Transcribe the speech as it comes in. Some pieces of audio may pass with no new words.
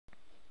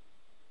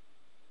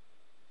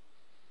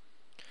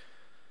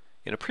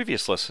In a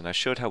previous lesson, I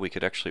showed how we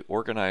could actually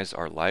organize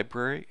our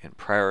library and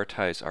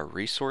prioritize our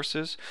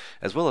resources,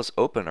 as well as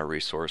open our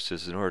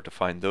resources in order to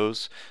find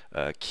those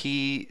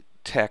key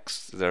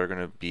texts that are going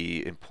to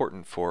be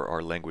important for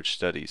our language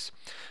studies.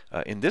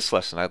 In this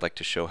lesson, I'd like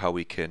to show how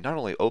we can not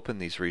only open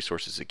these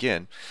resources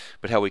again,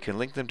 but how we can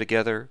link them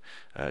together,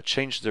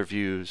 change their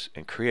views,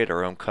 and create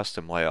our own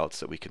custom layouts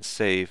that we can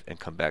save and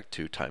come back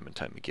to time and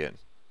time again.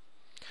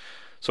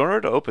 So in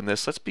order to open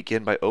this, let's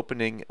begin by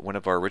opening one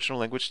of our original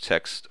language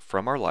texts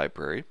from our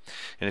library.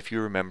 And if you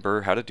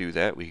remember how to do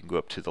that, we can go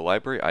up to the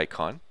library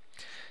icon.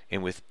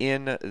 And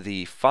within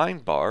the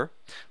find bar,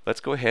 let's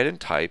go ahead and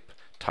type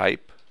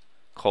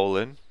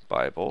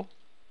Bible,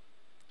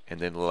 and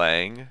then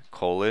Lang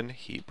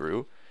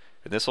Hebrew.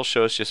 And this will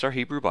show us just our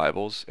Hebrew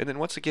Bibles. And then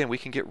once again, we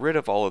can get rid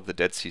of all of the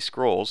Dead Sea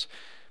Scrolls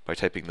by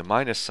typing the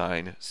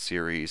 -sign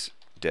series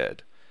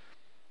dead.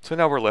 So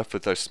now we're left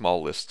with a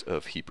small list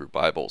of Hebrew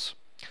Bibles.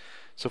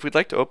 So if we'd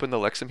like to open the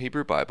Lexicons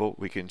Hebrew Bible,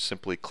 we can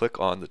simply click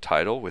on the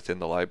title within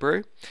the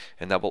library,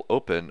 and that will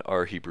open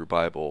our Hebrew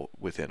Bible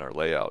within our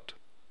layout.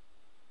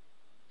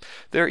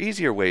 There are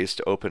easier ways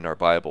to open our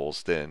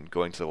Bibles than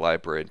going to the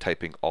library and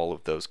typing all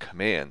of those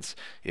commands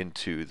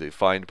into the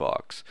find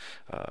box.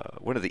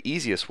 One of the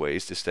easiest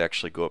ways is to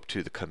actually go up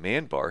to the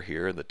command bar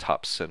here in the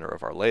top center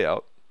of our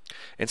layout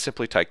and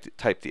simply type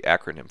the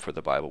acronym for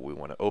the Bible we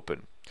want to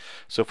open.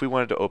 So if we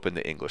wanted to open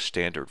the English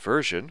Standard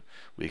Version,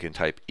 we can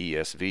type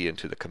ESV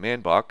into the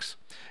command box,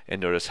 and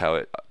notice how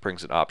it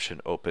brings an option,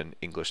 Open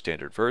English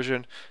Standard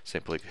Version.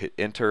 Simply hit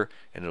Enter,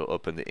 and it'll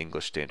open the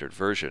English Standard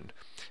Version.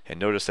 And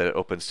notice that it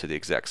opens to the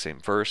exact same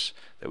verse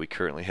that we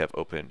currently have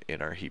open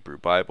in our Hebrew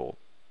Bible.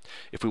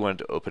 If we wanted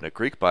to open a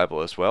Greek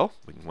Bible as well,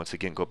 we can once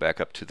again go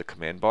back up to the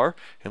command bar,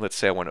 and let's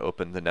say I want to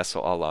open the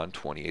Nestle Aland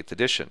 28th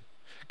edition.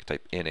 I can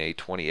type NA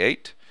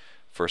 28.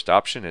 First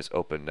option is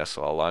open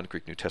Nestle Aland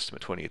Greek New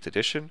Testament 28th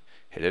edition.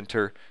 Hit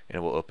Enter, and it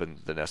will open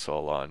the Nestle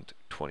Aland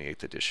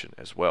 28th edition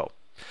as well.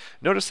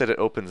 Notice that it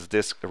opens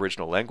this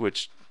original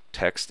language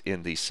text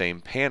in the same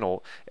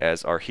panel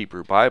as our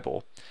Hebrew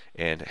Bible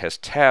and has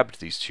tabbed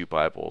these two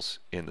Bibles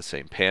in the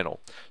same panel.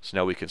 So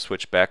now we can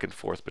switch back and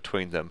forth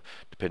between them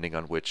depending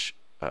on which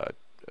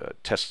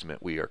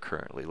testament we are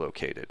currently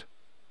located.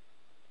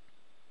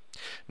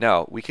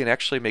 Now, we can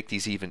actually make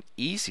these even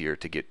easier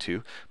to get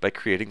to by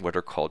creating what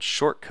are called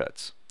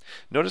shortcuts.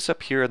 Notice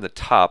up here in the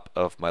top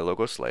of my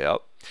Logos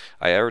layout,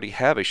 I already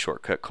have a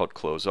shortcut called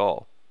Close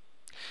All.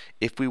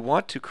 If we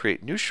want to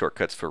create new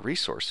shortcuts for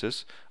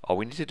resources, all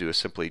we need to do is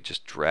simply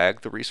just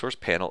drag the resource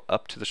panel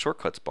up to the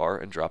shortcuts bar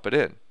and drop it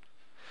in.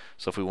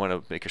 So if we want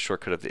to make a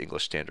shortcut of the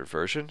English Standard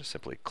Version,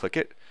 simply click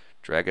it,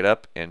 drag it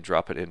up, and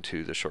drop it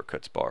into the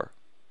shortcuts bar.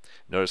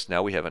 Notice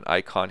now we have an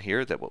icon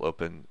here that will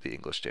open the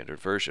English Standard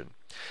Version.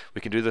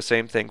 We can do the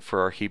same thing for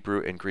our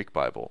Hebrew and Greek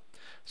Bible.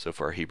 So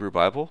for our Hebrew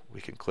Bible,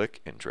 we can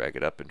click and drag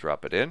it up and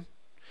drop it in.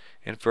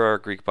 And for our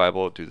Greek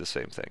Bible, do the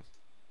same thing.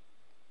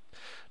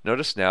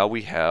 Notice now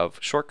we have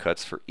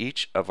shortcuts for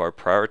each of our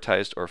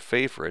prioritized or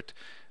favorite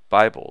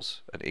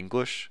Bibles, an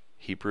English,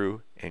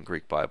 Hebrew, and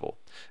Greek Bible.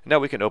 And now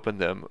we can open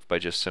them by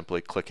just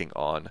simply clicking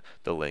on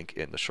the link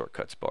in the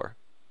shortcuts bar.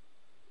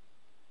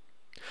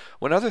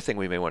 One other thing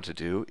we may want to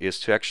do is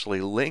to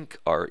actually link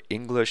our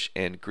English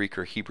and Greek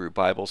or Hebrew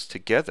Bibles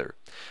together.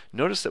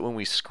 Notice that when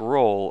we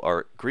scroll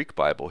our Greek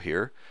Bible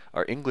here,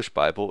 our English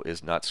Bible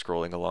is not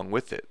scrolling along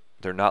with it.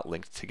 They're not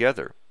linked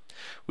together.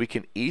 We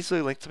can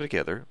easily link them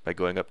together by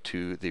going up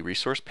to the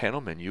Resource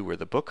Panel menu where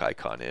the book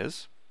icon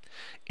is,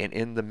 and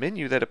in the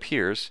menu that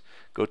appears,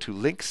 go to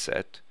Link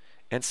Set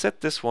and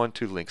set this one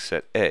to Link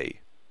Set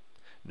A.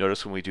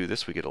 Notice when we do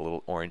this, we get a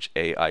little orange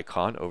A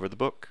icon over the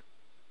book.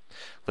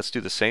 Let's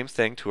do the same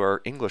thing to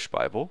our English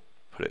Bible,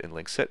 put it in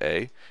Link Set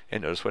A,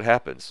 and notice what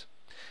happens.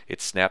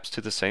 It snaps to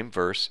the same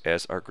verse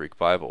as our Greek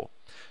Bible.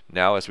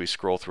 Now as we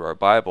scroll through our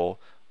Bible,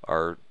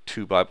 our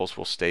two Bibles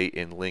will stay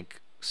in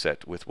link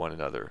set with one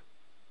another.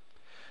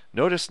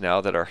 Notice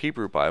now that our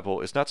Hebrew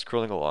Bible is not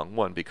scrolling along,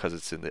 one, because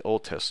it's in the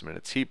Old Testament,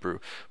 it's Hebrew,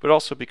 but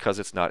also because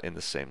it's not in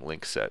the same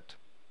link set.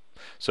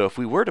 So if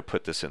we were to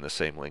put this in the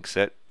same link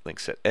set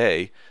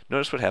A,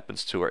 notice what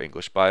happens to our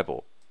English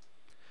Bible.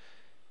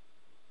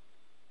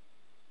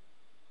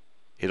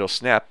 It'll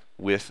snap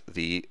with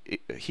the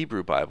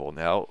Hebrew Bible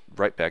now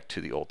right back to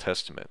the Old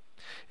Testament.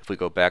 If we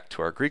go back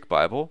to our Greek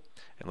Bible,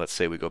 and let's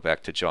say we go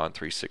back to John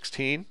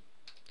 3:16,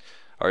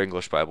 our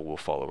English Bible will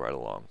follow right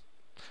along.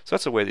 So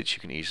that's a way that you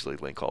can easily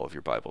link all of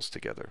your Bibles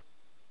together.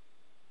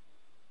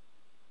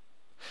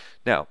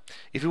 Now,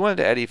 if we wanted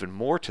to add even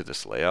more to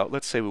this layout,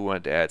 let's say we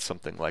wanted to add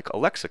something like a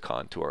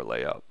lexicon to our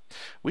layout,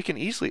 we can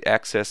easily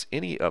access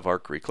any of our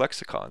Greek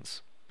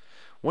lexicons.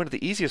 One of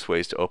the easiest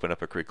ways to open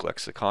up a Greek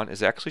lexicon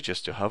is actually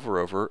just to hover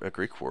over a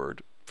Greek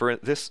word. For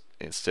this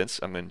instance,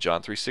 I'm in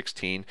John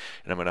 3:16,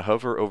 and I'm going to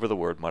hover over the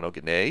word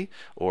monogene,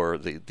 or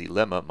the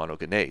lemma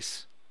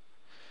monogenes.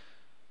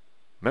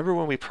 Remember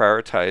when we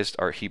prioritized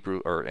our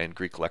Hebrew and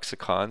Greek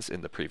lexicons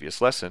in the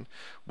previous lesson?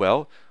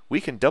 Well, we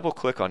can double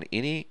click on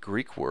any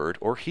Greek word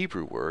or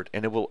Hebrew word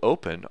and it will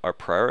open our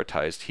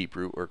prioritized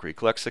Hebrew or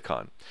Greek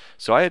lexicon.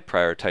 So I had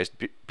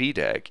prioritized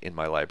BDAG in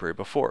my library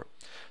before.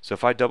 So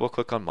if I double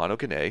click on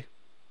monogenes,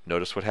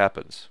 notice what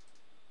happens.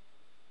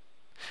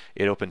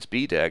 It opens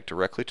BDAG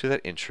directly to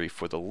that entry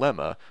for the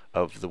lemma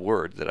of the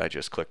word that I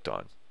just clicked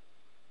on.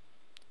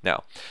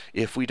 Now,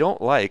 if we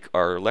don't like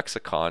our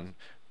lexicon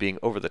being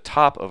over the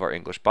top of our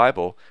English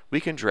Bible, we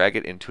can drag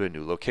it into a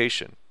new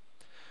location.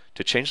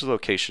 To change the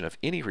location of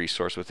any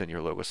resource within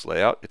your Logos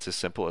layout, it's as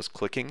simple as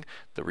clicking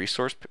the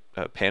Resource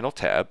Panel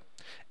tab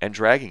and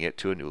dragging it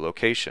to a new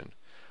location.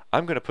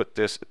 I'm going to put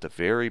this at the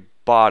very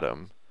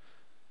bottom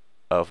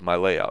of my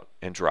layout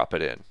and drop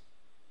it in.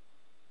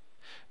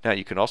 Now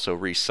you can also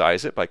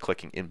resize it by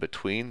clicking in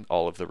between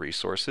all of the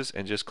resources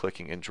and just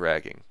clicking and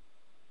dragging.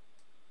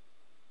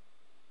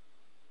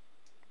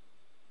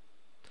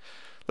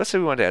 Let's say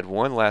we want to add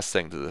one last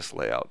thing to this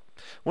layout.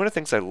 One of the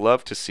things I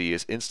love to see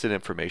is instant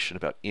information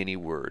about any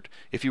word.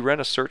 If you run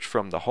a search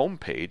from the home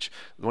page,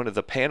 one of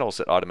the panels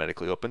that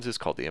automatically opens is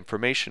called the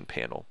information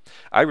panel.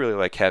 I really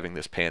like having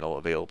this panel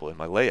available in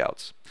my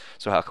layouts.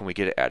 So how can we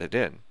get it added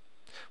in?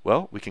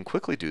 Well, we can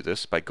quickly do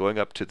this by going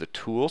up to the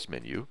Tools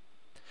menu,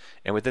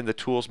 and within the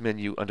Tools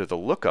menu under the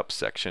Lookup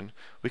section,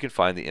 we can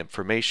find the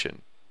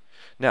information.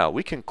 Now,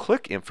 we can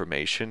click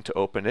information to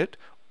open it,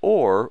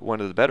 or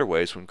one of the better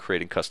ways when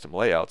creating custom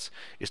layouts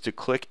is to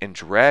click and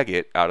drag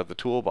it out of the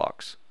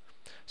toolbox.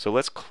 So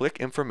let's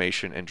click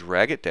information and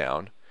drag it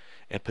down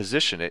and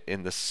position it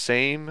in the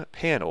same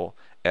panel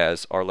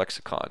as our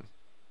lexicon.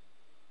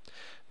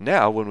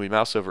 Now when we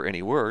mouse over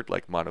any word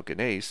like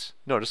monogenes,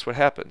 notice what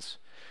happens.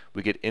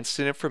 We get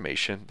instant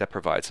information that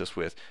provides us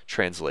with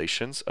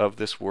translations of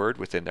this word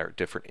within our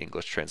different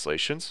English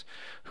translations,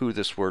 who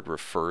this word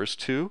refers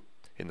to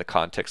in the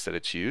context that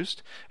it's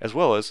used, as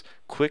well as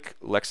quick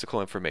lexical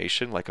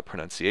information like a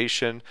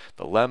pronunciation,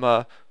 the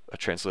lemma, a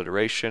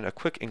transliteration, a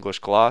quick English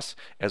gloss,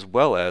 as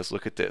well as,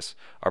 look at this,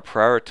 our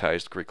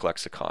prioritized Greek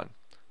lexicon.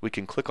 We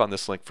can click on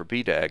this link for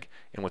BDAG,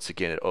 and once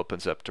again it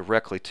opens up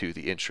directly to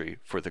the entry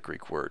for the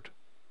Greek word.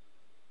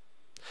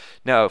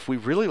 Now, if we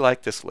really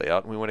like this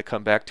layout and we want to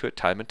come back to it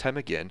time and time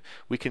again,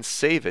 we can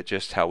save it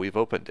just how we've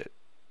opened it.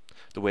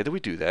 The way that we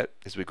do that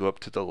is we go up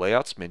to the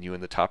Layouts menu in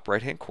the top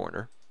right-hand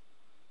corner,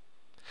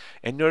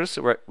 and notice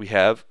that we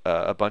have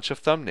a bunch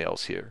of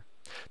thumbnails here.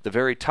 The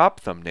very top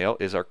thumbnail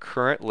is our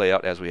current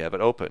layout as we have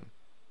it open.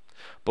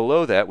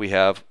 Below that we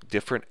have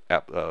different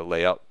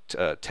layout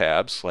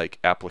tabs like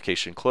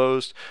Application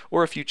Closed,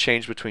 or if you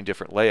change between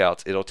different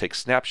layouts, it'll take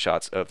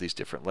snapshots of these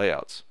different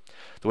layouts.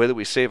 The way that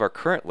we save our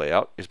current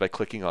layout is by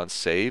clicking on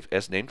Save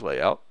as Named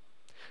Layout,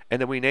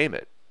 and then we name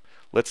it.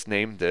 Let's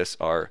name this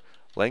our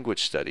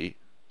Language Study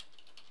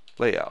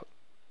layout,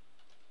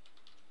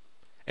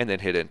 and then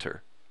hit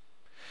Enter.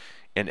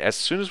 And as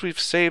soon as we've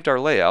saved our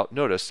layout,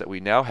 notice that we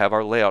now have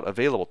our layout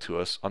available to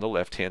us on the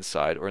left-hand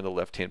side or in the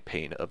left-hand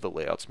pane of the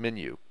Layouts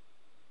menu.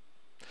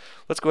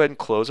 Let's go ahead and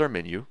close our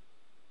menu,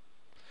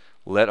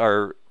 let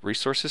our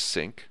resources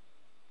sync,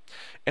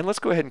 and let's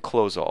go ahead and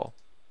close all.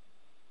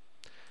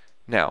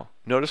 Now,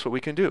 notice what we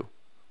can do.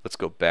 Let's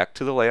go back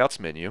to the Layouts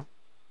menu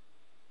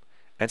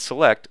and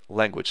select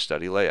Language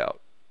Study Layout.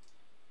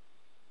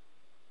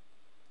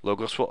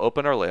 Logos will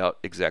open our layout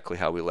exactly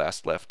how we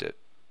last left it.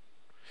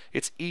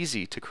 It's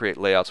easy to create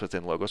layouts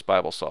within Logos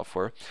Bible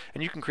software,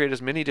 and you can create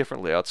as many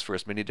different layouts for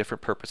as many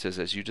different purposes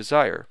as you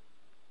desire.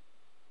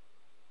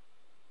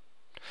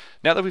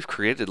 Now that we've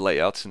created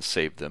layouts and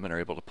saved them and are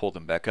able to pull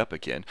them back up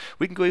again,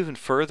 we can go even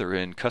further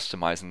in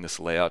customizing this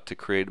layout to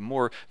create a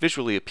more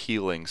visually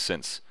appealing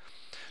sense.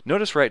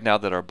 Notice right now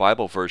that our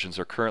Bible versions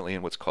are currently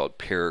in what's called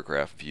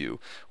paragraph view,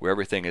 where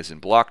everything is in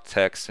block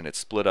text and it's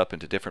split up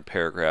into different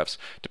paragraphs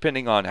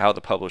depending on how the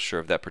publisher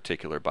of that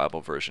particular Bible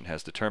version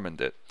has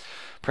determined it.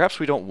 Perhaps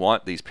we don't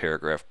want these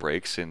paragraph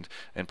breaks, and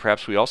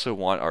perhaps we also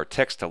want our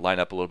text to line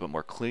up a little bit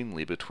more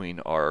cleanly between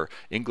our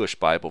English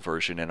Bible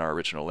version and our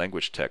original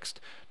language text.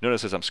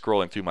 Notice as I'm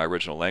scrolling through my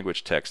original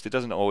language text, it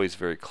doesn't always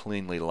very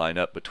cleanly line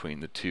up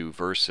between the two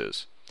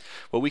verses.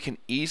 Well, we can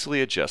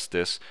easily adjust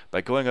this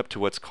by going up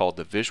to what's called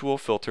the Visual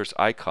Filters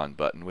icon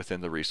button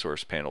within the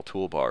Resource Panel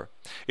toolbar.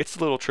 It's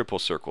the little triple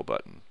circle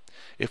button.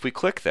 If we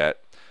click that,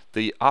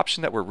 the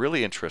option that we're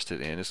really interested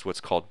in is what's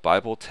called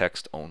Bible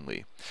Text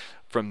Only.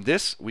 From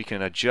this, we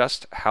can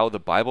adjust how the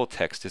Bible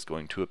text is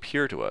going to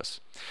appear to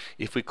us.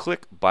 If we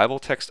click Bible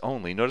Text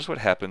Only, notice what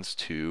happens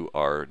to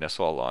our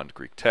Nestle-Aland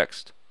Greek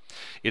text.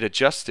 It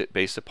adjusts it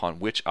based upon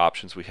which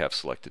options we have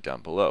selected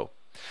down below.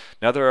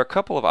 Now there are a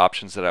couple of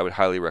options that I would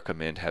highly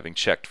recommend having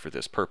checked for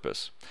this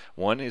purpose.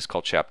 One is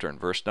called chapter and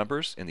verse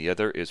numbers, and the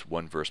other is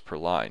one verse per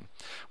line.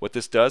 What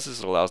this does is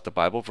it allows the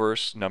Bible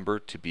verse number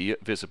to be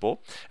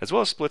visible, as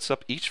well as splits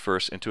up each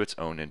verse into its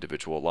own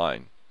individual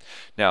line.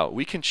 Now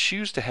we can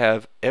choose to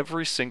have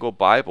every single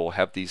Bible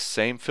have these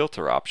same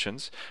filter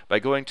options by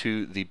going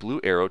to the blue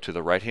arrow to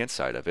the right hand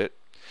side of it,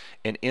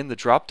 and in the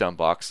drop down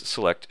box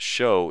select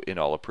Show in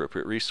All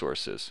Appropriate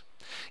Resources.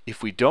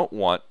 If we don't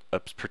want a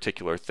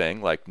particular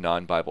thing like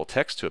non-Bible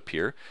text to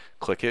appear,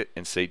 click it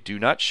and say do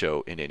not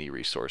show in any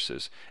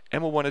resources,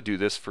 and we'll want to do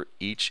this for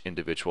each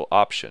individual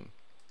option.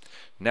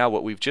 Now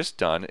what we've just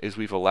done is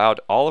we've allowed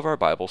all of our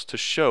Bibles to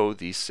show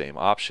these same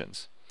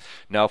options.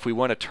 Now if we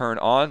want to turn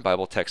on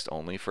Bible text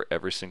only for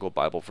every single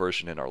Bible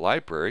version in our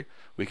library,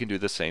 we can do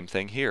the same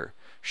thing here.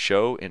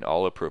 Show in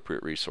all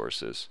appropriate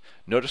resources.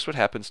 Notice what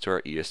happens to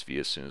our ESV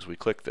as soon as we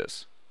click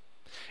this.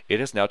 It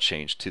has now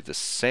changed to the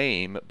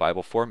same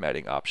Bible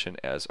formatting option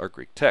as our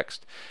Greek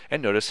text.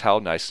 And notice how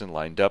nice and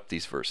lined up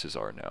these verses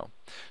are now.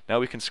 Now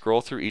we can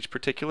scroll through each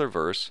particular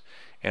verse,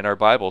 and our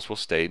Bibles will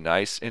stay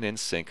nice and in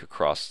sync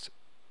across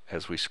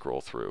as we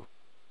scroll through.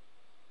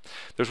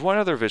 There's one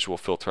other visual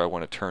filter I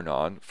want to turn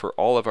on for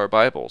all of our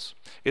Bibles.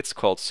 It's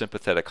called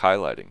sympathetic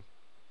highlighting.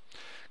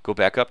 Go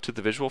back up to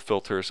the visual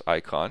filters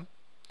icon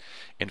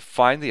and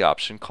find the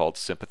option called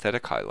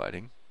sympathetic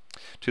highlighting.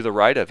 To the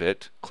right of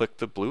it, click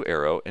the blue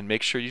arrow and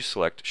make sure you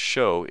select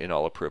Show in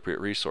all appropriate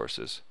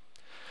resources.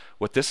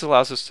 What this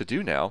allows us to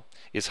do now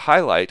is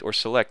highlight or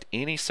select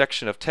any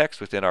section of text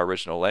within our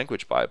original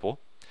language Bible,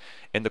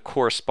 and the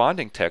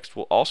corresponding text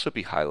will also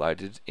be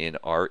highlighted in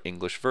our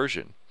English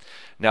version.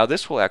 Now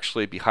this will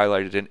actually be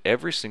highlighted in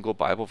every single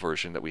Bible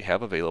version that we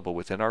have available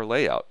within our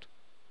layout.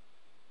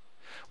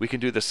 We can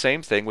do the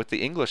same thing with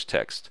the English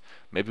text.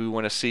 Maybe we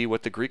want to see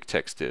what the Greek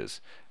text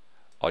is.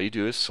 All you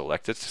do is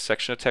select a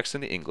section of text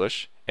in the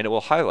English, and it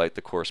will highlight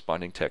the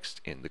corresponding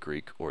text in the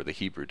Greek or the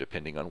Hebrew,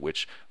 depending on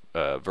which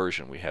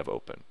version we have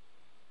open.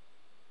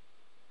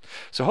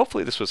 So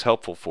hopefully this was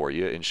helpful for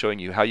you in showing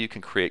you how you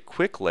can create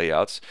quick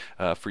layouts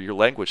for your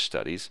language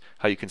studies,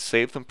 how you can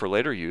save them for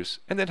later use,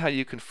 and then how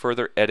you can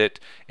further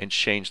edit and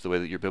change the way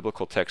that your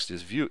biblical text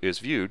is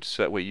viewed,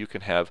 so that way you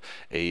can have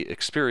an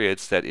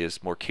experience that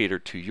is more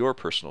catered to your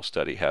personal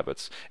study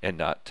habits and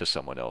not to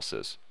someone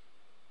else's.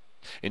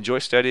 Enjoy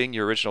studying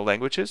your original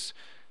languages.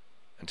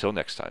 Until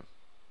next time.